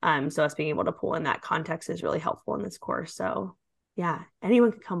 So us being able to pull in that context is really helpful in this course. So yeah,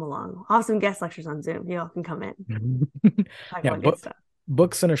 anyone can come along. Awesome guest lectures on Zoom. You all can come in. Yeah,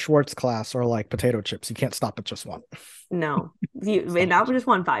 books in a Schwartz class are like potato chips. You can't stop at just one. No, not just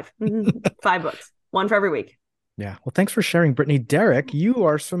one, 5. 5 books, one for every week. Yeah. Well, thanks for sharing, Brittany. Derrick, you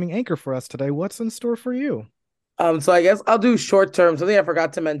are swimming anchor for us today. What's in store for you? So I guess I'll do short term. Something I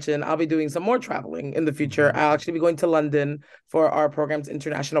forgot to mention, I'll be doing some more traveling in the future. I'll actually be going to London for our program's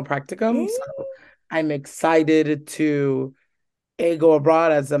international practicum. So I'm excited to go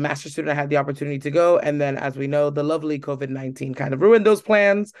abroad. As a master's student, I had the opportunity to go. And then, as we know, the lovely COVID-19 kind of ruined those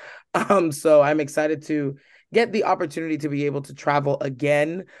plans. So I'm excited to get the opportunity to be able to travel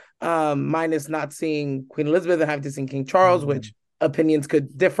again, minus not seeing Queen Elizabeth and having to see King Charles, which opinions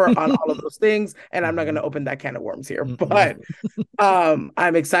could differ on all of those things, and I'm not going to open that can of worms here, but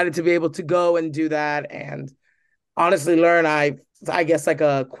I'm excited to be able to go and do that and honestly learn. I guess like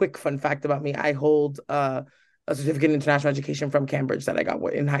a quick fun fact about me, I hold a certificate in international education from Cambridge that I got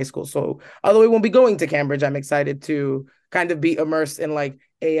in high school. So although we won't be going to Cambridge, I'm excited to kind of be immersed in like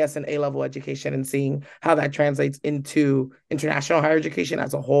AS and A-level education and seeing how that translates into international higher education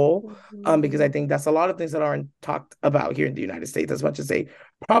as a whole, because I think that's a lot of things that aren't talked about here in the United States as much as they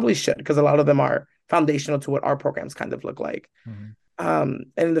probably should, because a lot of them are foundational to what our programs kind of look like. And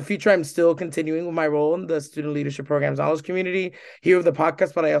in the future, I'm still continuing with my role in the Student Leadership Programs Knowledge Community here with the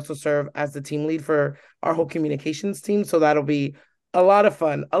podcast, but I also serve as the team lead for our whole communications team. So that'll be a lot of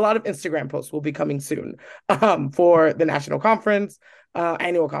fun. A lot of Instagram posts will be coming soon for the national conference,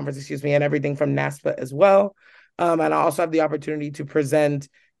 annual conference, excuse me, and everything from NASPA as well. And I also have the opportunity to present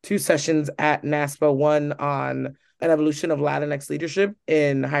 2 sessions at NASPA, one on an evolution of Latinx leadership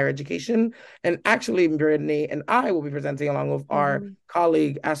in higher education. And actually, Brittany and I will be presenting along with our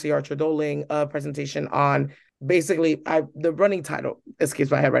colleague, Ashley Archer-Doling, a presentation on basically, the running title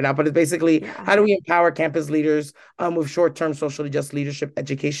escapes my head right now, but it's basically how do we empower campus leaders with short-term socially just leadership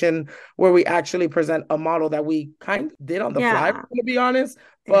education, where we actually present a model that we kind of did on the fly, to be honest,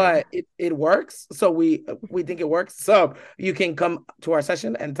 but it works. So we think it works. So you can come to our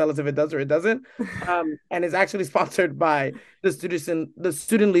session and tell us if it does or it doesn't. And it's actually sponsored by the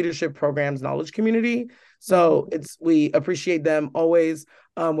Student Leadership Programs Knowledge Community. So we appreciate them always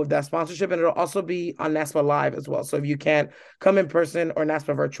with that sponsorship, and it'll also be on NASPA Live as well. So if you can't come in person or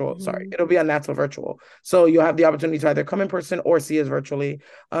NASPA Virtual, it'll be on NASPA Virtual. So you'll have the opportunity to either come in person or see us virtually,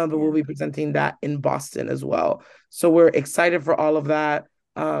 but we'll be presenting that in Boston as well. So we're excited for all of that.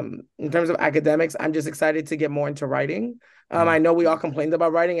 In terms of academics, I'm just excited to get more into writing. I know we all complained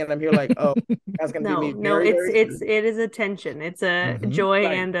about writing, and I'm here like, oh, that's gonna be me. It is a tension. It's a joy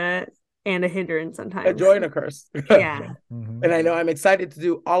and a hindrance sometimes. A joy and a curse. Yeah. And I know I'm excited to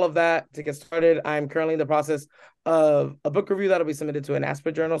do all of that to get started. I'm currently in the process of a book review that'll be submitted to an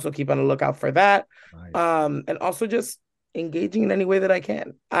ASPA journal, so keep on the lookout for that. Nice. And also just engaging in any way that I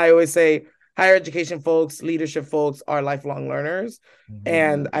can. I always say higher education folks, leadership folks are lifelong learners.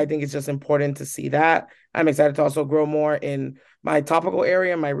 And I think it's just important to see that. I'm excited to also grow more in my topical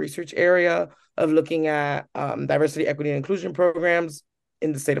area, my research area of looking at diversity, equity, and inclusion programs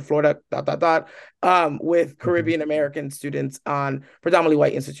in the state of Florida, with Caribbean American students on predominantly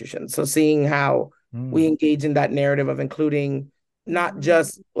white institutions. So seeing how we engage in that narrative of including not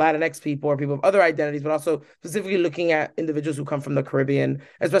just Latinx people or people of other identities, but also specifically looking at individuals who come from the Caribbean,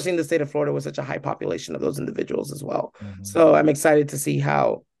 especially in the state of Florida with such a high population of those individuals as well. So I'm excited to see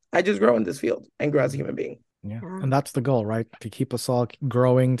how I just grow in this field and grow as a human being. Yeah. And that's the goal, right? To keep us all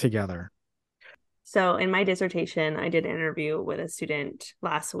growing together. So in my dissertation, I did an interview with a student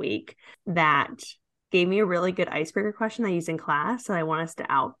last week that gave me a really good icebreaker question I used in class that I want us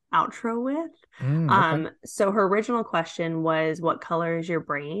to outro with. Okay. So her original question was, what color is your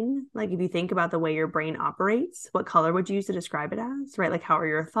brain? Like, if you think about the way your brain operates, what color would you use to describe it as, right? Like, how are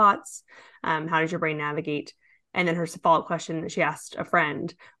your thoughts? How does your brain navigate And then her follow-up question that she asked a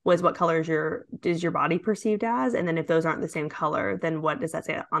friend was, what color is your body perceived as? And then if those aren't the same color, then what does that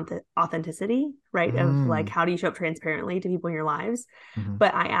say on authenticity, right? Of like, how do you show up transparently to people in your lives?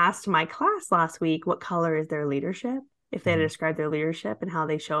 But I asked my class last week, what color is their leadership? If they had to describe their leadership and how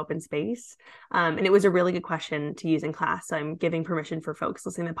they show up in space. And it was a really good question to use in class. So I'm giving permission for folks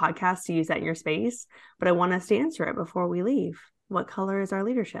listening to the podcast to use that in your space, but I want us to answer it before we leave. What color is our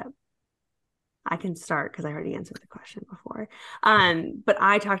leadership? I can start because I already answered the question before. But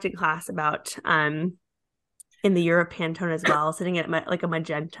I talked in class about in the year of Pantone as well, sitting at like a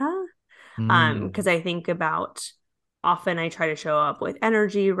magenta. Because I think about, often I try to show up with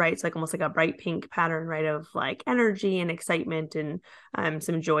energy, right? It's like almost like a bright pink pattern, right? Of like energy and excitement and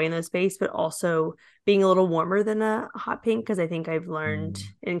some joy in the space, but also being a little warmer than a hot pink. Because I think I've learned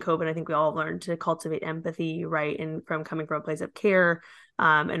in COVID, I think we all have learned to cultivate empathy, right? And coming from a place of care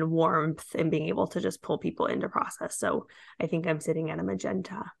and warmth and being able to just pull people into process. So I think I'm sitting at a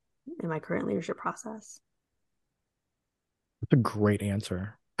magenta in my current leadership process. That's a great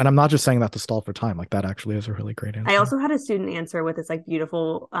answer. And I'm not just saying that to stall for time. Like, that actually is a really great answer. I also had a student answer with this like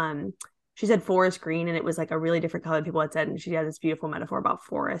beautiful, she said forest green, and it was like a really different color people had said. And she had this beautiful metaphor about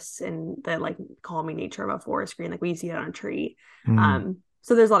forests and the like calming nature of a forest green, like we see it on a tree.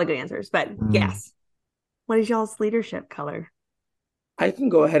 So there's a lot of good answers, but yes. What is y'all's leadership color? I can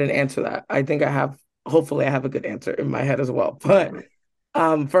go ahead and answer that. I think hopefully I have a good answer in my head as well. But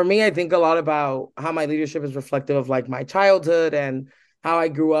for me, I think a lot about how my leadership is reflective of like my childhood and how I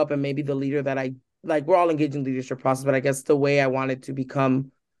grew up, and maybe the leader that I like. We're all engaged in leadership process, but I guess the way I wanted to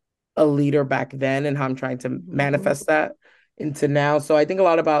become a leader back then and how I'm trying to manifest that into now. So I think a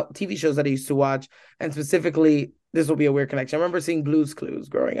lot about TV shows that I used to watch, and specifically, this will be a weird connection. I remember seeing Blue's Clues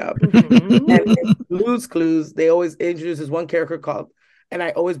growing up. And in Blue's Clues, they always introduce this one character called, and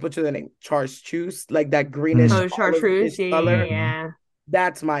I always butcher the name, chartreuse, like that greenish chartreuse color. Yeah.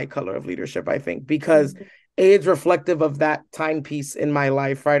 That's my color of leadership, I think, because it's reflective of that timepiece in my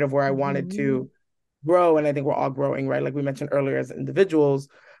life, right, of where I wanted to grow. And I think we're all growing, right, like we mentioned earlier, as individuals.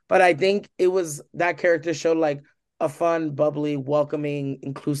 But I think it was that character showed like a fun, bubbly, welcoming,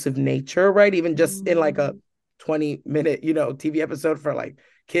 inclusive nature, right, even just in like a 20-minute, TV episode for like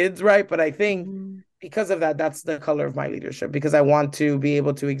kids, right? But I think because of that, that's the color of my leadership, because I want to be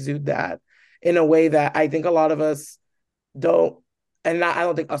able to exude that in a way that I think a lot of us don't. And I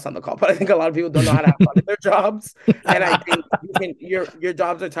don't think us on the call, but I think a lot of people don't know how to have fun in their jobs. And I think your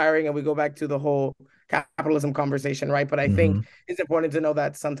jobs are tiring, and we go back to the whole capitalism conversation, right? But I think it's important to know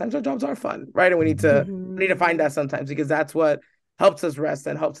that sometimes our jobs are fun, right? And we need to find that sometimes, because that's what helps us rest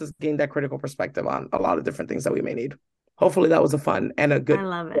and helps us gain that critical perspective on a lot of different things that we may need. Hopefully that was a fun and a good. I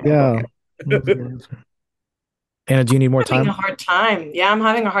love it. Yeah. Anna, do you need more time? I'm having a hard time. Yeah, I'm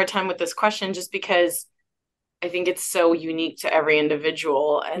having a hard time with this question, just because I think it's so unique to every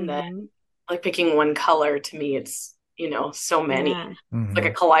individual. And then like picking one color, to me, it's, so many. It's like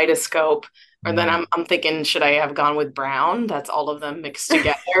a kaleidoscope. Or then I'm thinking, should I have gone with brown? That's all of them mixed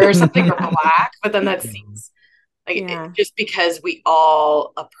together or something, or black. But then that seems like just because we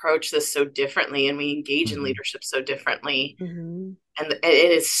all approach this so differently, and we engage in leadership so differently. And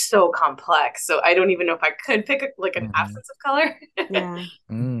it is so complex. So I don't even know if I could pick an absence of color.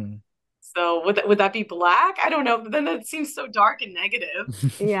 So would that be black? I don't know. But then that seems so dark and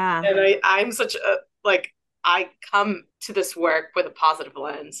negative. Yeah. And I'm such a I come to this work with a positive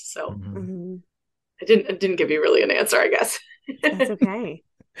lens. So it didn't give you really an answer, I guess. That's okay.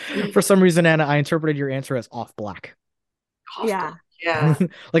 For some reason, Anna, I interpreted your answer as off black. Yeah.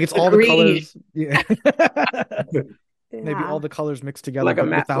 Like it's all the colors. Yeah. Maybe all the colors mixed together,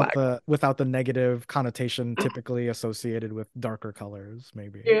 like without the negative connotation typically associated with darker colors.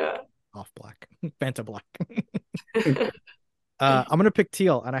 Maybe off black, Fanta black. I'm gonna pick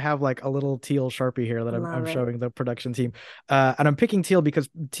teal, and I have like a little teal Sharpie here that I'm showing the production team, and I'm picking teal because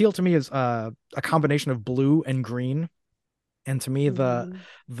teal to me is a combination of blue and green, and to me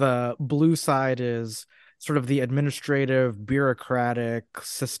the blue side is sort of the administrative, bureaucratic,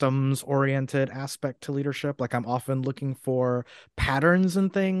 systems-oriented aspect to leadership. Like I'm often looking for patterns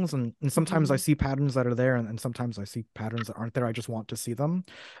and things, and sometimes I see patterns that are there, and sometimes I see patterns that aren't there. I just want to see them.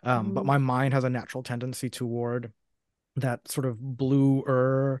 But my mind has a natural tendency toward that sort of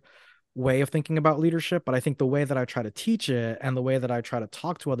bluer way of thinking about leadership. But I think the way that I try to teach it and the way that I try to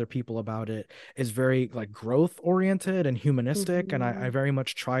talk to other people about it is very like growth oriented and humanistic. And I very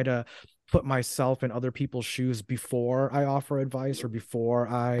much try to put myself in other people's shoes before I offer advice or before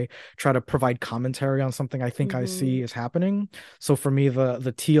I try to provide commentary on something I think I see is happening. So for me,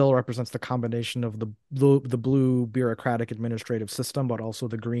 the teal represents the combination of the blue bureaucratic administrative system, but also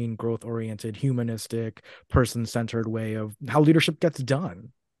the green growth-oriented, humanistic, person-centered way of how leadership gets done.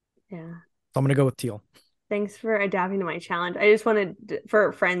 Yeah. So I'm going to go with teal. Thanks for adapting to my challenge. I just wanted,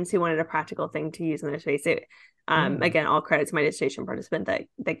 for friends who wanted a practical thing to use in their space, again, all credit to my dissertation participant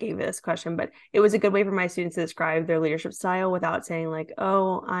that gave this question, but it was a good way for my students to describe their leadership style without saying like,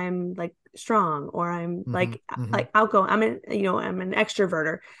 oh, I'm like strong, or I'm like outgoing. I'm an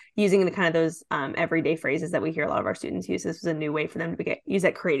extroverter, using the kind of those everyday phrases that we hear a lot of our students use. This was a new way for them to use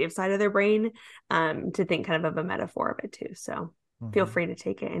that creative side of their brain to think kind of a metaphor of it too. So feel free to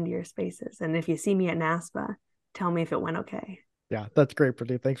take it into your spaces. And if you see me at NASPA, tell me if it went okay. Yeah, that's great,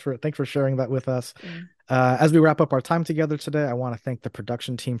 Brittany. Thanks for sharing that with us. As we wrap up our time together today, I want to thank the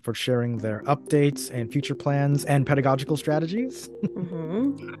production team for sharing their updates and future plans and pedagogical strategies.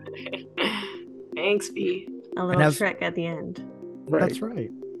 Thanks, V. A little trick at the end. Right. That's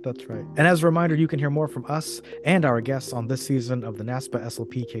right. And as a reminder, you can hear more from us and our guests on this season of the NASPA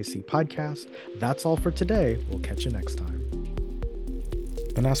SLPKC podcast. That's all for today. We'll catch you next time.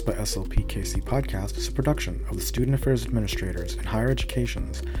 The NASPA SLPKC podcast is a production of the Student Affairs Administrators in Higher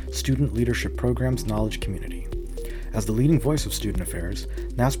Education's Student Leadership Programs Knowledge Community. As the leading voice of student affairs,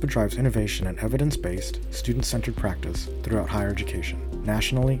 NASPA drives innovation and evidence-based, student-centered practice throughout higher education,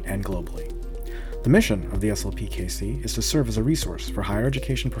 nationally and globally. The mission of the SLPKC is to serve as a resource for higher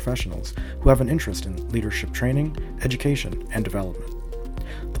education professionals who have an interest in leadership training, education, and development.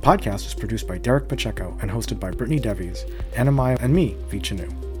 The podcast is produced by Derrick Pacheco and hosted by Brittany Devies, Maia, and me, Chunoo.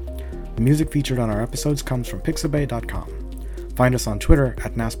 The music featured on our episodes comes from pixabay.com. Find us on Twitter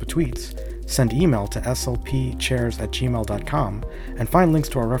at NASPA Tweets, send email to slpchairs@gmail.com, and find links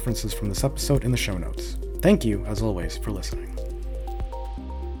to our references from this episode in the show notes. Thank you, as always, for listening.